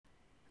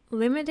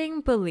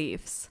Limiting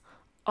beliefs.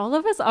 All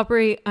of us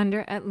operate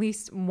under at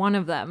least one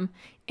of them,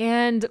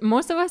 and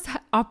most of us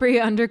operate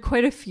under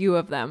quite a few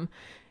of them.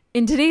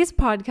 In today's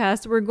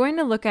podcast, we're going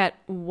to look at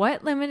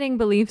what limiting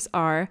beliefs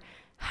are,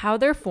 how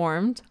they're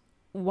formed,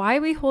 why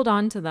we hold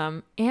on to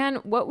them, and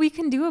what we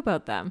can do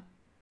about them.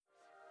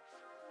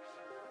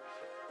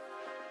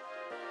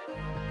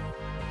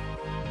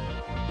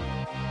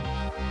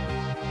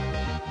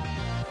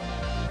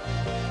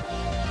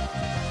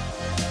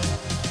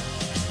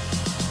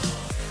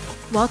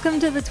 Welcome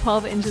to the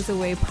 12 Inches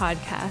Away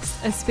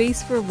podcast, a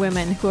space for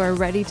women who are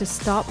ready to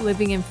stop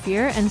living in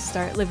fear and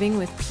start living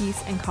with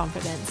peace and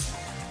confidence.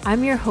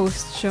 I'm your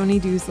host, Shoni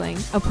Doosling,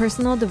 a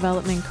personal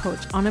development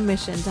coach on a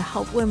mission to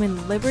help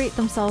women liberate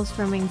themselves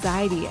from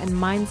anxiety and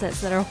mindsets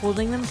that are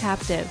holding them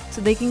captive so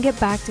they can get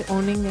back to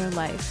owning their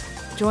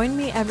life. Join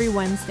me every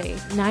Wednesday,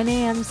 9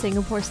 a.m.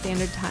 Singapore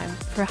Standard Time,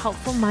 for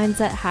helpful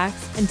mindset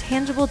hacks and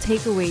tangible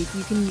takeaways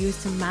you can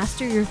use to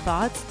master your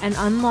thoughts and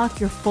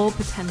unlock your full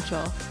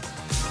potential.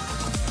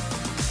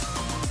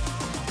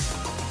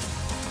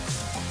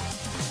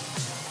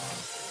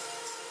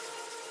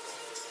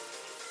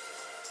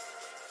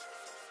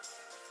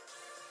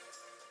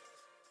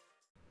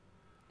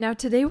 Now,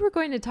 today we're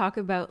going to talk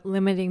about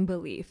limiting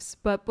beliefs,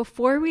 but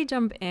before we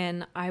jump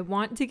in, I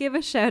want to give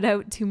a shout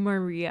out to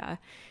Maria.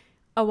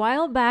 A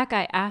while back,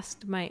 I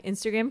asked my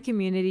Instagram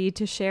community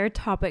to share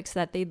topics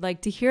that they'd like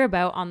to hear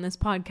about on this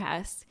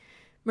podcast.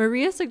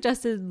 Maria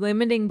suggested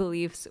limiting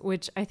beliefs,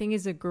 which I think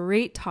is a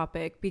great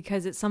topic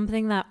because it's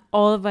something that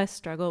all of us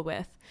struggle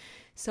with.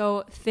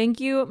 So thank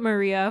you,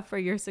 Maria, for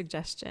your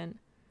suggestion.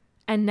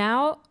 And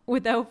now,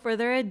 without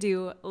further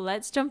ado,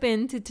 let's jump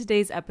into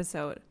today's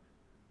episode.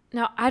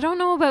 Now, I don't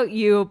know about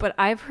you, but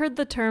I've heard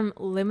the term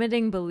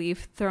limiting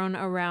belief thrown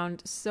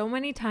around so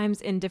many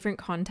times in different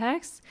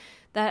contexts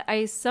that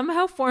I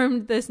somehow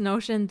formed this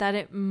notion that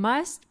it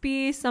must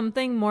be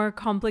something more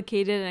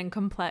complicated and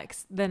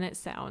complex than it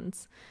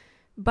sounds.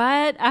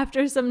 But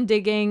after some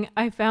digging,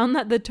 I found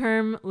that the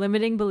term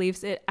limiting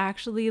beliefs, it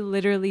actually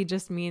literally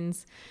just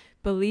means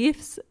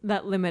beliefs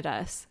that limit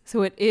us.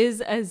 So it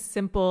is as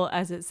simple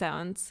as it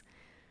sounds.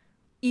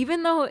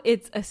 Even though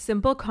it's a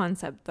simple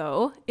concept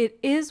though, it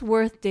is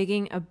worth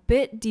digging a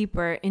bit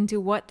deeper into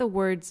what the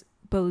words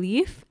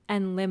belief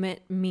and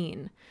limit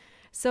mean.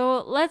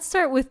 So let's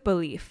start with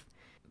belief.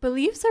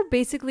 Beliefs are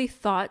basically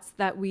thoughts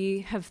that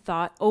we have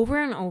thought over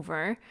and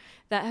over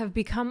that have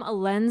become a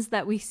lens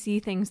that we see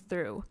things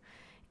through.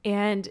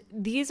 And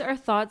these are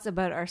thoughts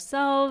about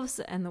ourselves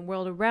and the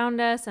world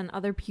around us and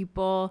other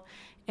people.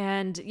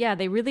 And yeah,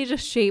 they really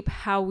just shape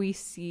how we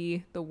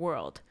see the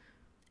world.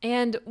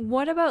 And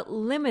what about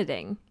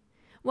limiting?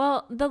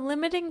 Well, the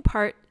limiting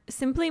part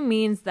simply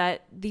means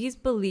that these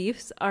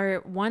beliefs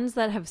are ones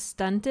that have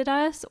stunted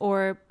us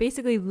or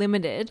basically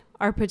limited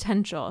our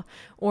potential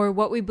or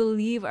what we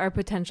believe our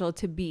potential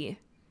to be.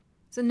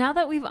 So now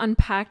that we've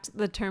unpacked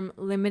the term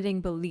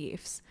limiting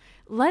beliefs,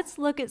 let's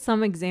look at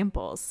some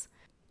examples.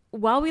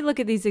 While we look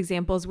at these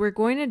examples, we're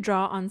going to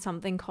draw on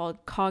something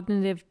called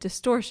cognitive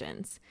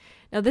distortions.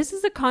 Now, this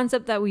is a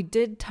concept that we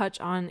did touch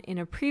on in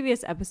a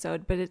previous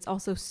episode, but it's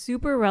also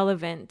super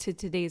relevant to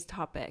today's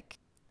topic.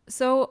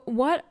 So,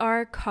 what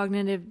are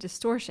cognitive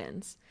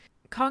distortions?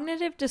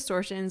 Cognitive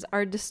distortions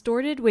are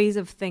distorted ways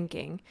of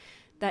thinking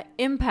that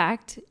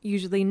impact,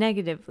 usually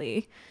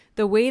negatively,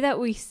 the way that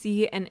we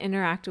see and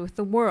interact with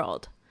the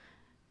world.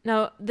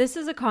 Now, this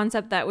is a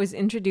concept that was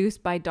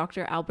introduced by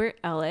Dr. Albert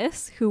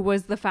Ellis, who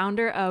was the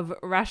founder of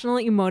rational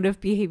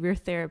emotive behavior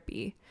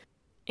therapy.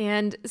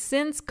 And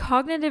since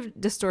cognitive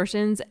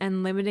distortions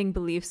and limiting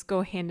beliefs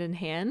go hand in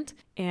hand,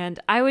 and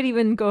I would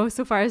even go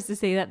so far as to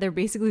say that they're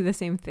basically the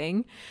same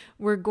thing,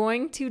 we're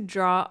going to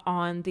draw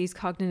on these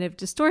cognitive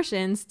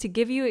distortions to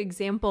give you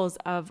examples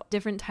of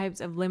different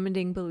types of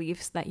limiting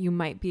beliefs that you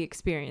might be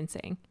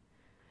experiencing.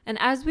 And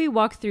as we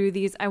walk through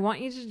these, I want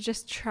you to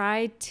just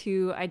try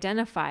to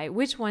identify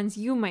which ones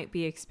you might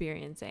be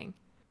experiencing.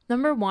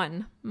 Number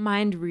 1,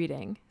 mind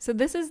reading. So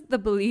this is the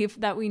belief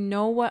that we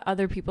know what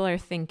other people are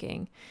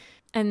thinking.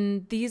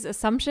 And these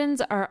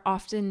assumptions are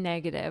often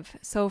negative.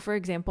 So for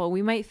example,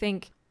 we might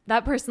think,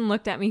 that person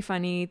looked at me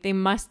funny, they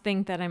must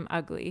think that I'm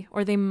ugly,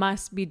 or they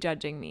must be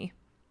judging me.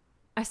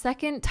 A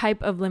second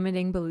type of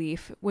limiting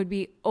belief would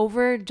be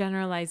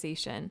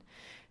overgeneralization.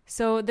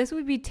 So this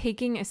would be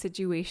taking a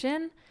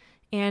situation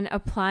and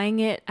applying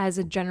it as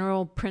a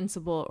general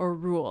principle or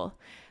rule.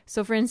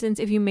 So for instance,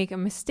 if you make a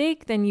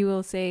mistake, then you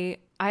will say,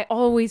 I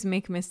always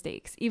make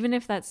mistakes, even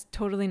if that's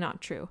totally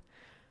not true.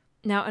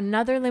 Now,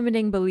 another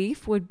limiting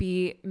belief would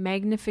be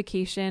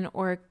magnification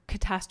or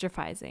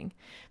catastrophizing.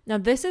 Now,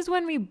 this is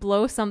when we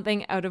blow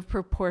something out of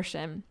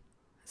proportion.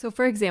 So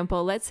for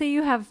example, let's say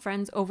you have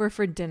friends over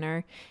for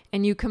dinner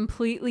and you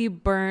completely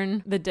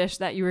burn the dish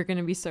that you were going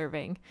to be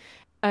serving.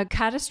 A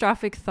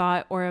catastrophic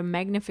thought or a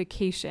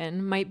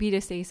magnification might be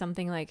to say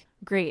something like,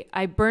 great,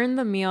 I burned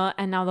the meal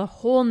and now the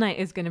whole night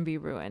is going to be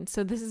ruined.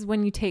 So this is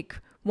when you take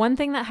one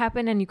thing that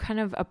happened and you kind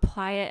of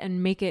apply it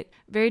and make it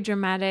very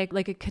dramatic,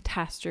 like a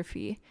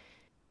catastrophe.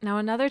 Now,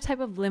 another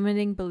type of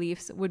limiting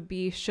beliefs would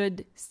be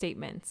should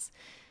statements.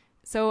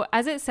 So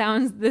as it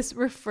sounds, this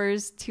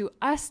refers to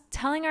us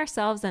telling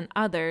ourselves and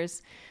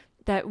others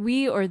that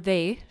we or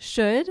they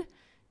should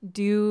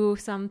do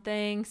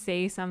something,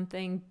 say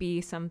something,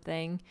 be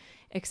something,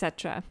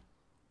 etc.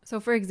 So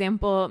for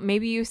example,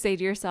 maybe you say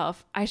to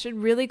yourself, I should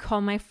really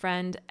call my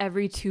friend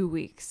every 2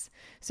 weeks.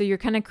 So you're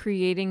kind of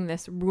creating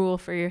this rule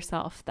for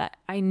yourself that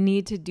I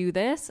need to do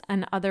this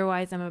and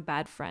otherwise I'm a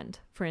bad friend,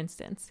 for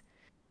instance.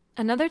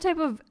 Another type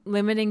of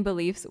limiting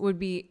beliefs would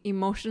be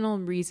emotional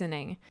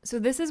reasoning. So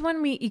this is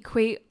when we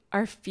equate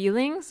our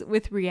feelings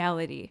with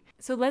reality.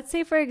 So let's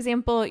say, for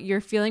example,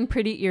 you're feeling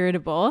pretty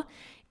irritable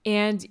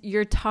and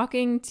you're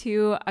talking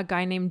to a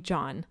guy named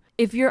John.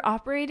 If you're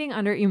operating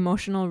under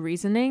emotional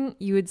reasoning,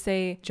 you would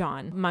say,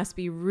 John must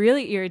be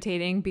really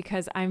irritating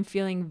because I'm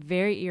feeling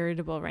very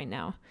irritable right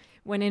now.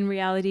 When in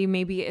reality,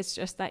 maybe it's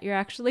just that you're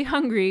actually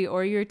hungry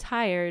or you're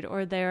tired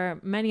or there are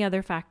many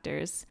other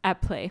factors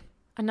at play.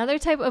 Another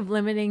type of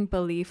limiting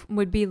belief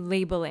would be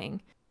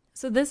labeling.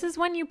 So this is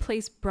when you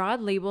place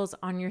broad labels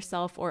on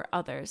yourself or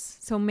others.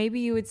 So maybe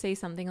you would say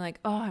something like,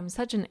 oh, I'm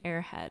such an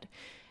airhead.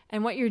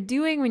 And what you're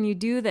doing when you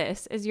do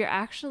this is you're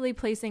actually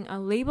placing a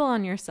label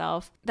on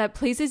yourself that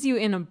places you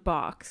in a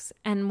box.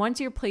 And once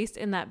you're placed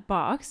in that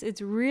box,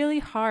 it's really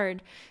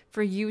hard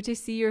for you to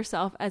see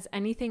yourself as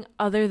anything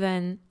other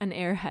than an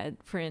airhead,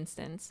 for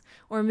instance.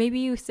 Or maybe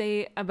you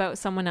say about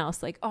someone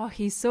else like, oh,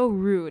 he's so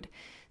rude.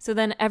 So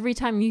then every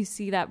time you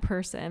see that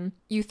person,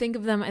 you think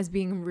of them as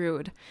being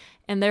rude.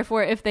 And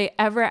therefore, if they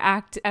ever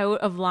act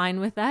out of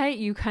line with that,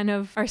 you kind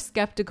of are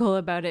skeptical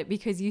about it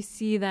because you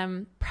see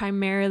them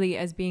primarily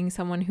as being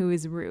someone who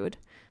is rude.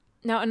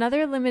 Now,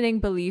 another limiting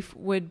belief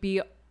would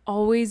be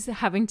always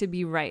having to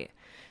be right.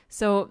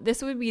 So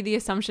this would be the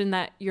assumption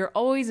that you're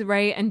always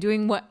right and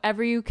doing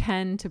whatever you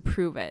can to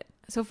prove it.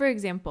 So for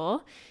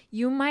example,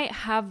 you might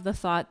have the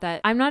thought that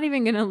I'm not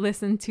even going to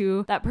listen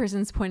to that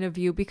person's point of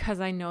view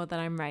because I know that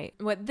I'm right.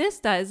 What this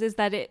does is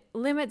that it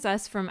limits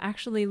us from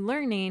actually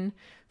learning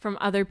from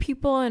other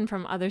people and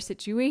from other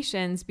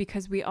situations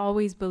because we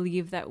always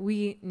believe that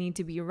we need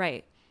to be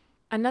right.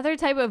 Another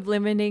type of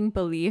limiting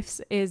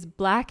beliefs is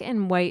black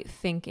and white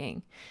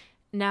thinking.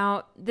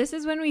 Now, this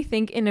is when we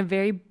think in a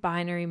very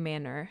binary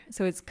manner.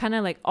 So it's kind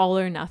of like all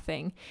or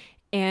nothing.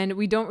 And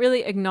we don't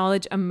really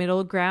acknowledge a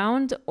middle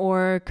ground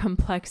or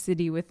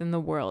complexity within the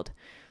world.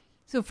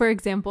 So for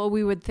example,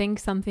 we would think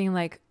something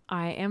like,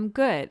 I am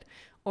good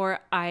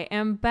or I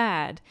am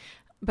bad,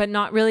 but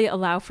not really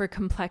allow for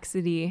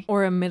complexity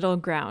or a middle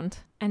ground.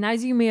 And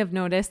as you may have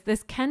noticed,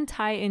 this can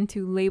tie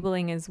into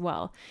labeling as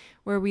well,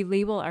 where we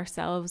label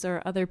ourselves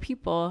or other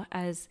people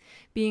as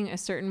being a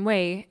certain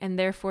way, and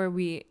therefore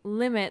we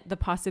limit the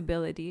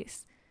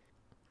possibilities.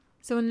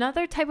 So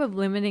another type of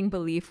limiting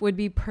belief would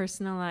be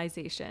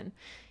personalization.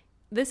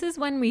 This is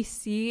when we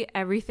see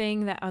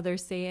everything that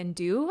others say and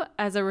do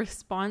as a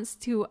response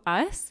to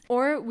us,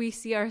 or we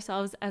see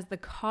ourselves as the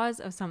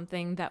cause of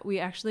something that we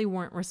actually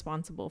weren't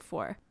responsible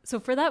for. So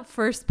for that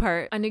first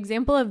part, an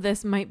example of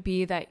this might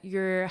be that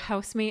your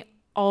housemate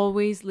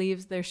always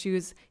leaves their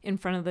shoes in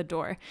front of the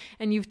door,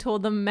 and you've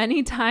told them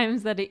many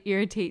times that it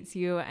irritates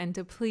you and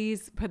to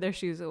please put their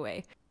shoes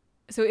away.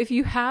 So if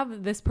you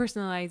have this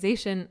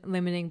personalization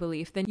limiting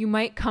belief, then you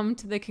might come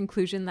to the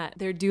conclusion that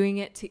they're doing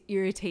it to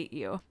irritate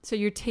you. So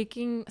you're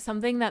taking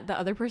something that the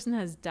other person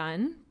has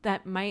done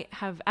that might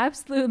have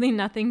absolutely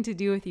nothing to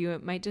do with you.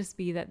 It might just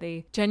be that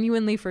they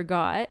genuinely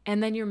forgot,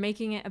 and then you're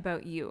making it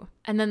about you.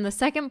 And then the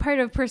second part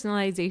of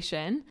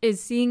personalization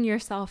is seeing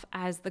yourself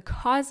as the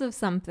cause of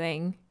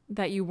something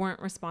that you weren't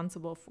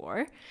responsible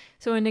for.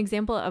 So an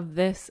example of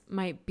this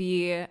might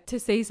be to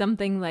say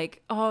something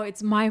like, oh,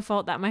 it's my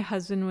fault that my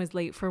husband was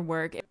late for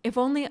work. If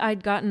only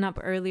I'd gotten up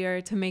earlier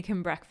to make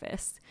him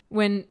breakfast,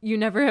 when you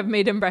never have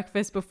made him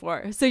breakfast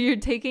before. So you're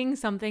taking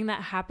something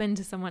that happened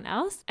to someone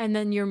else and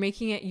then you're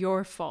making it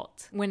your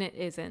fault when it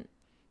isn't.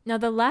 Now,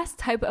 the last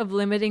type of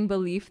limiting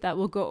belief that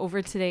we'll go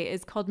over today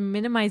is called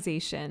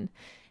minimization.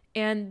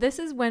 And this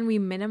is when we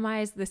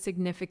minimize the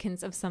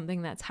significance of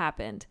something that's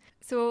happened.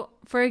 So,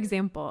 for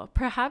example,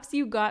 perhaps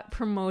you got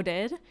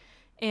promoted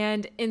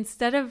and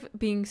instead of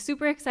being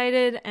super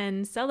excited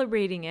and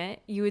celebrating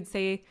it, you would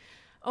say,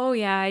 oh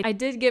yeah, I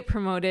did get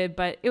promoted,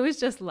 but it was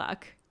just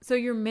luck. So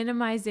you're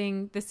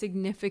minimizing the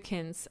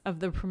significance of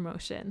the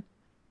promotion.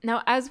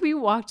 Now, as we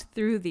walked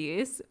through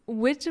these,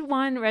 which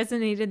one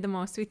resonated the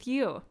most with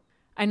you?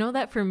 I know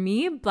that for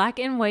me, black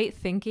and white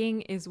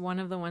thinking is one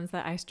of the ones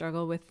that I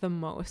struggle with the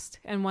most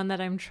and one that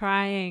I'm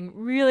trying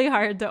really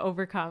hard to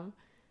overcome.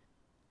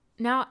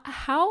 Now,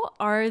 how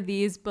are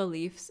these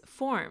beliefs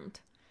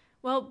formed?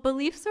 Well,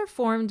 beliefs are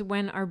formed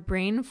when our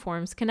brain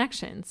forms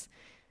connections.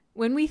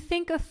 When we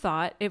think a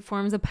thought, it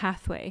forms a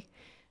pathway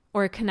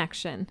or a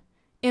connection.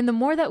 And the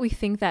more that we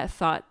think that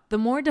thought, the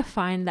more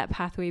defined that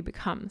pathway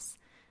becomes.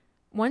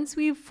 Once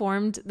we've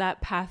formed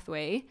that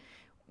pathway,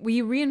 we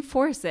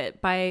reinforce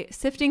it by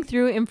sifting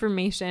through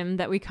information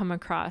that we come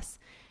across.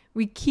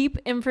 We keep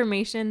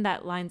information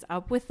that lines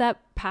up with that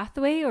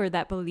pathway or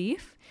that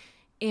belief,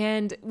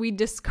 and we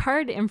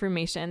discard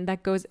information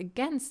that goes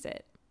against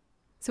it.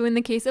 So in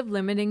the case of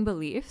limiting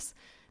beliefs,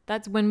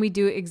 That's when we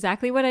do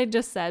exactly what I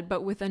just said,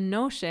 but with a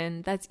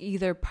notion that's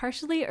either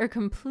partially or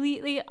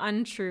completely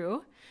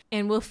untrue.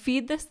 And we'll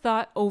feed this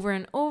thought over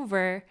and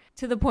over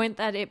to the point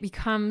that it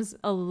becomes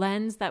a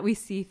lens that we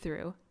see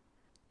through.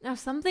 Now,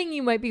 something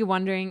you might be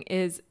wondering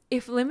is,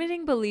 if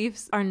limiting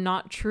beliefs are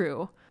not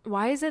true,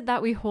 why is it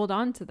that we hold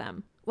on to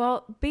them?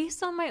 Well,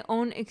 based on my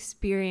own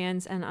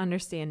experience and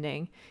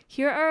understanding,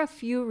 here are a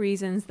few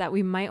reasons that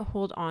we might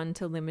hold on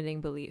to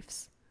limiting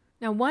beliefs.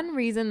 Now, one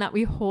reason that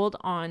we hold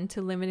on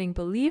to limiting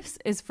beliefs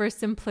is for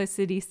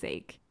simplicity's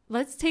sake.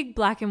 Let's take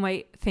black and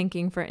white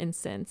thinking, for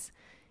instance.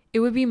 It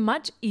would be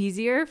much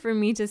easier for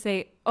me to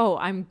say, oh,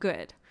 I'm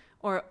good,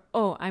 or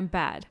oh, I'm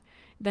bad,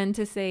 than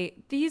to say,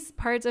 these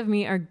parts of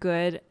me are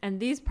good, and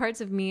these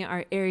parts of me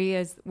are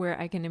areas where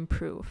I can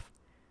improve.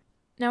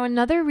 Now,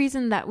 another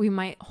reason that we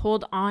might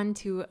hold on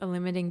to a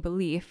limiting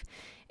belief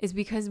is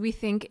because we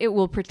think it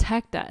will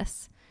protect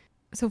us.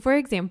 So, for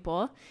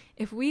example,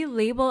 if we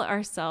label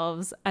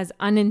ourselves as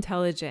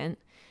unintelligent,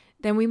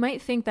 then we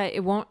might think that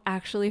it won't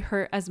actually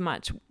hurt as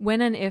much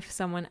when and if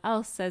someone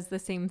else says the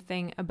same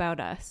thing about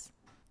us.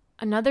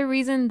 Another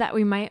reason that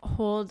we might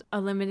hold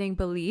a limiting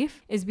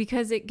belief is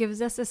because it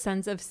gives us a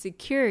sense of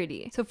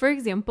security. So, for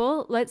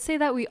example, let's say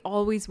that we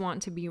always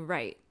want to be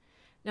right.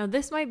 Now,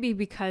 this might be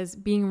because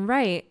being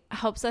right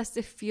helps us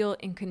to feel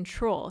in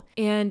control.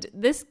 And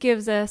this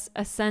gives us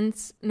a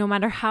sense, no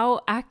matter how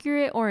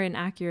accurate or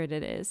inaccurate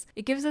it is,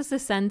 it gives us a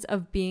sense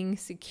of being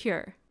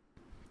secure.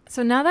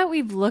 So now that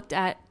we've looked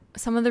at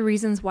some of the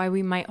reasons why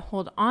we might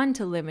hold on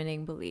to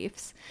limiting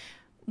beliefs,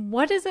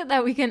 what is it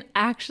that we can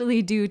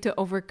actually do to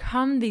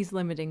overcome these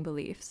limiting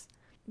beliefs?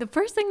 The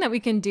first thing that we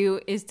can do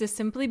is to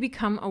simply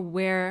become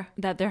aware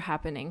that they're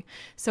happening.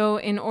 So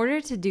in order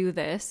to do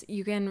this,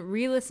 you can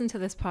re-listen to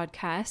this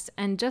podcast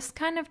and just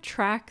kind of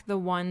track the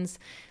ones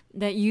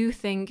that you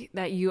think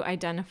that you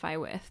identify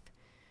with.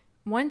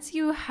 Once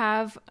you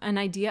have an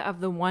idea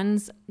of the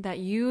ones that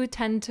you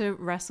tend to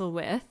wrestle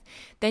with,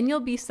 then you'll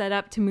be set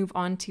up to move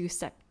on to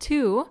step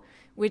 2,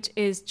 which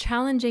is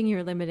challenging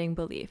your limiting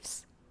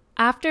beliefs.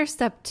 After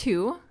step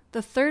 2,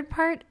 the third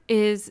part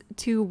is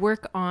to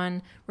work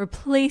on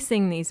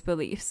replacing these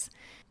beliefs.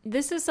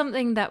 This is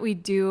something that we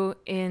do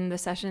in the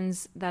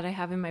sessions that I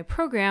have in my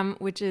program,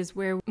 which is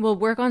where we'll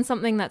work on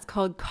something that's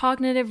called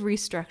cognitive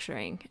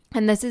restructuring.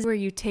 And this is where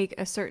you take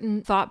a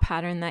certain thought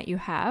pattern that you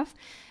have,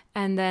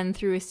 and then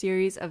through a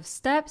series of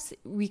steps,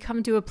 we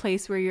come to a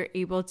place where you're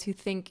able to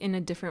think in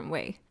a different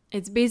way.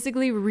 It's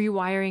basically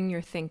rewiring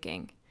your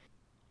thinking.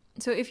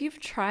 So if you've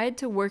tried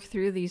to work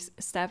through these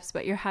steps,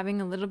 but you're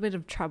having a little bit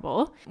of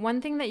trouble, one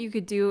thing that you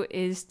could do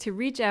is to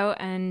reach out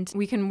and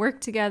we can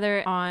work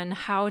together on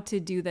how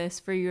to do this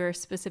for your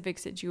specific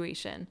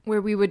situation,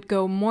 where we would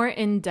go more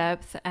in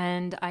depth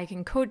and I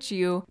can coach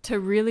you to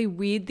really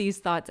weed these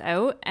thoughts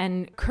out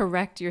and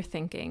correct your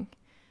thinking.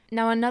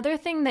 Now, another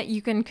thing that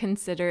you can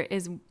consider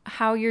is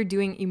how you're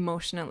doing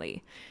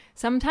emotionally.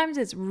 Sometimes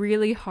it's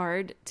really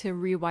hard to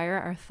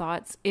rewire our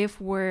thoughts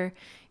if we're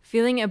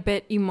feeling a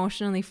bit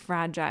emotionally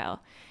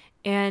fragile.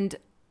 And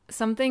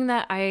something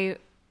that I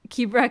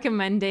keep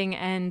recommending,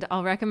 and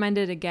I'll recommend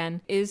it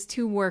again, is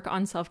to work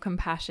on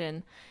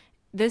self-compassion.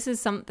 This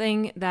is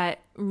something that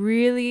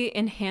really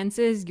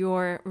enhances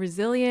your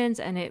resilience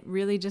and it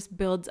really just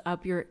builds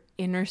up your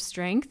inner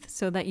strength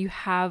so that you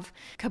have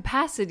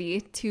capacity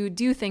to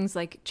do things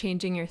like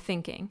changing your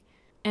thinking.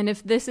 And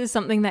if this is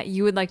something that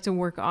you would like to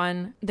work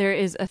on, there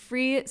is a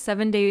free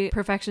 7-day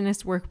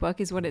perfectionist workbook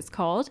is what it's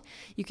called.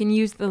 You can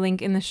use the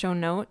link in the show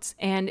notes,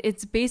 and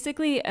it's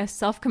basically a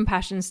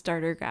self-compassion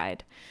starter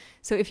guide.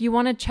 So if you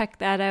want to check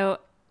that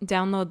out,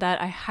 download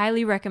that. I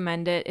highly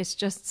recommend it. It's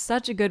just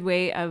such a good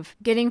way of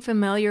getting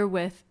familiar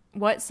with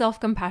what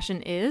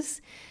self-compassion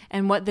is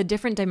and what the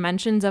different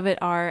dimensions of it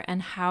are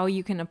and how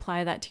you can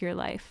apply that to your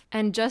life.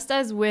 And just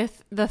as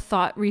with the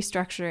thought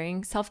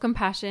restructuring,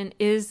 self-compassion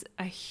is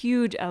a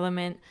huge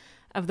element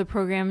of the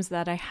programs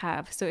that I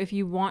have. So if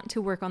you want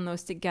to work on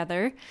those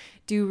together,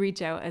 do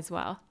reach out as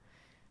well.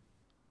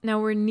 Now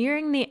we're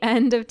nearing the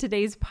end of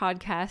today's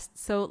podcast,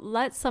 so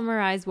let's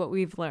summarize what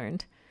we've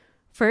learned.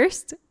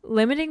 First,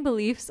 limiting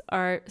beliefs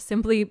are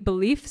simply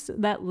beliefs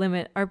that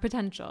limit our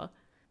potential.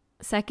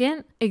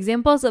 Second,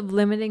 examples of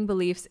limiting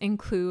beliefs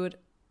include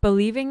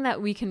believing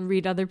that we can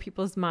read other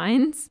people's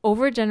minds,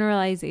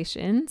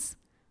 overgeneralizations,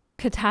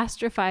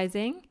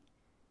 catastrophizing,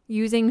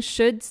 using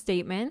should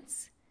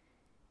statements,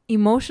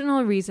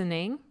 emotional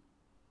reasoning,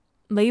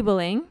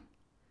 labeling,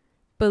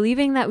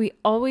 believing that we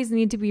always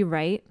need to be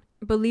right,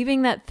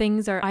 believing that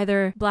things are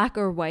either black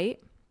or white,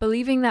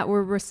 believing that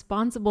we're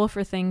responsible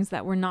for things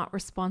that we're not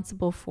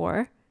responsible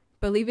for,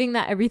 believing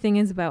that everything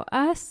is about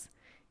us,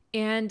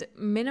 and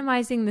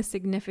minimizing the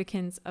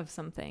significance of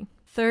something.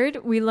 Third,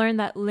 we learned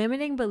that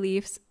limiting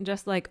beliefs,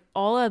 just like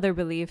all other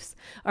beliefs,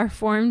 are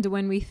formed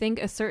when we think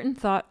a certain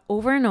thought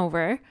over and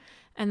over,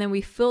 and then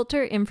we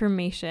filter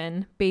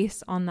information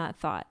based on that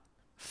thought.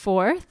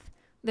 Fourth,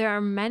 there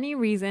are many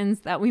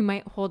reasons that we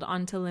might hold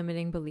on to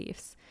limiting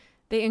beliefs.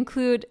 They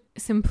include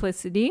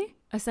simplicity,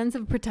 a sense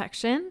of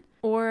protection,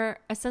 or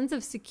a sense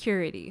of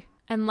security.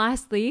 And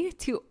lastly,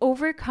 to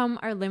overcome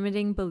our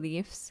limiting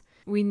beliefs,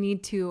 we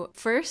need to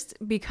first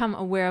become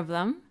aware of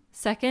them,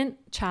 second,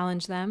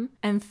 challenge them,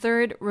 and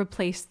third,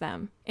 replace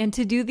them. And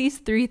to do these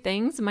three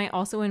things might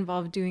also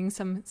involve doing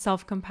some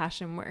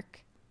self-compassion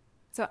work.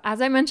 So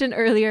as I mentioned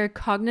earlier,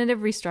 cognitive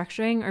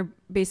restructuring, or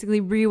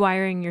basically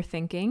rewiring your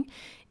thinking,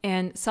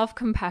 and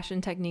self-compassion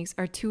techniques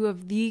are two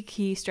of the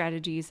key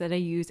strategies that I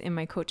use in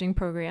my coaching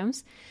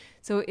programs.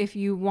 So if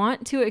you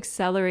want to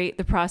accelerate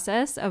the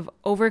process of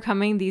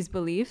overcoming these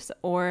beliefs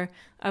or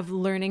of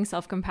learning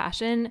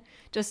self-compassion,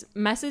 just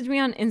message me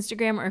on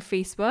Instagram or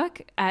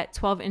Facebook at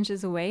 12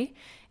 inches away,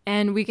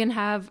 and we can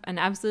have an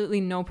absolutely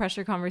no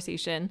pressure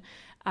conversation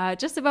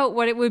just about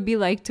what it would be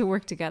like to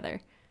work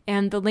together.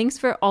 And the links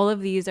for all of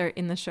these are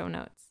in the show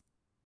notes.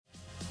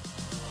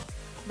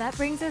 That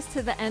brings us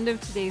to the end of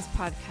today's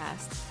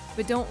podcast,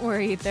 but don't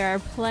worry, there are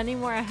plenty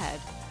more ahead.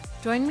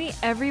 Join me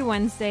every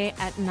Wednesday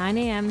at 9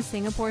 a.m.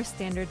 Singapore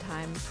Standard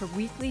Time for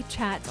weekly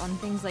chats on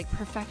things like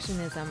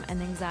perfectionism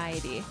and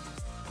anxiety.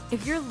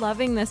 If you're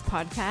loving this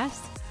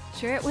podcast,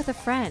 share it with a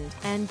friend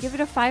and give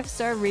it a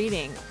 5-star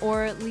rating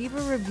or leave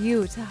a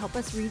review to help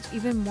us reach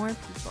even more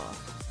people.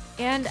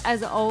 And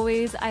as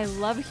always, I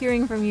love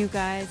hearing from you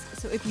guys,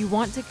 so if you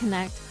want to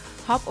connect,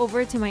 hop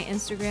over to my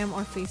Instagram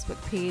or Facebook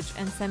page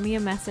and send me a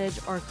message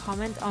or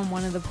comment on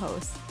one of the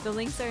posts. The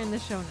links are in the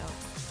show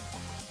notes.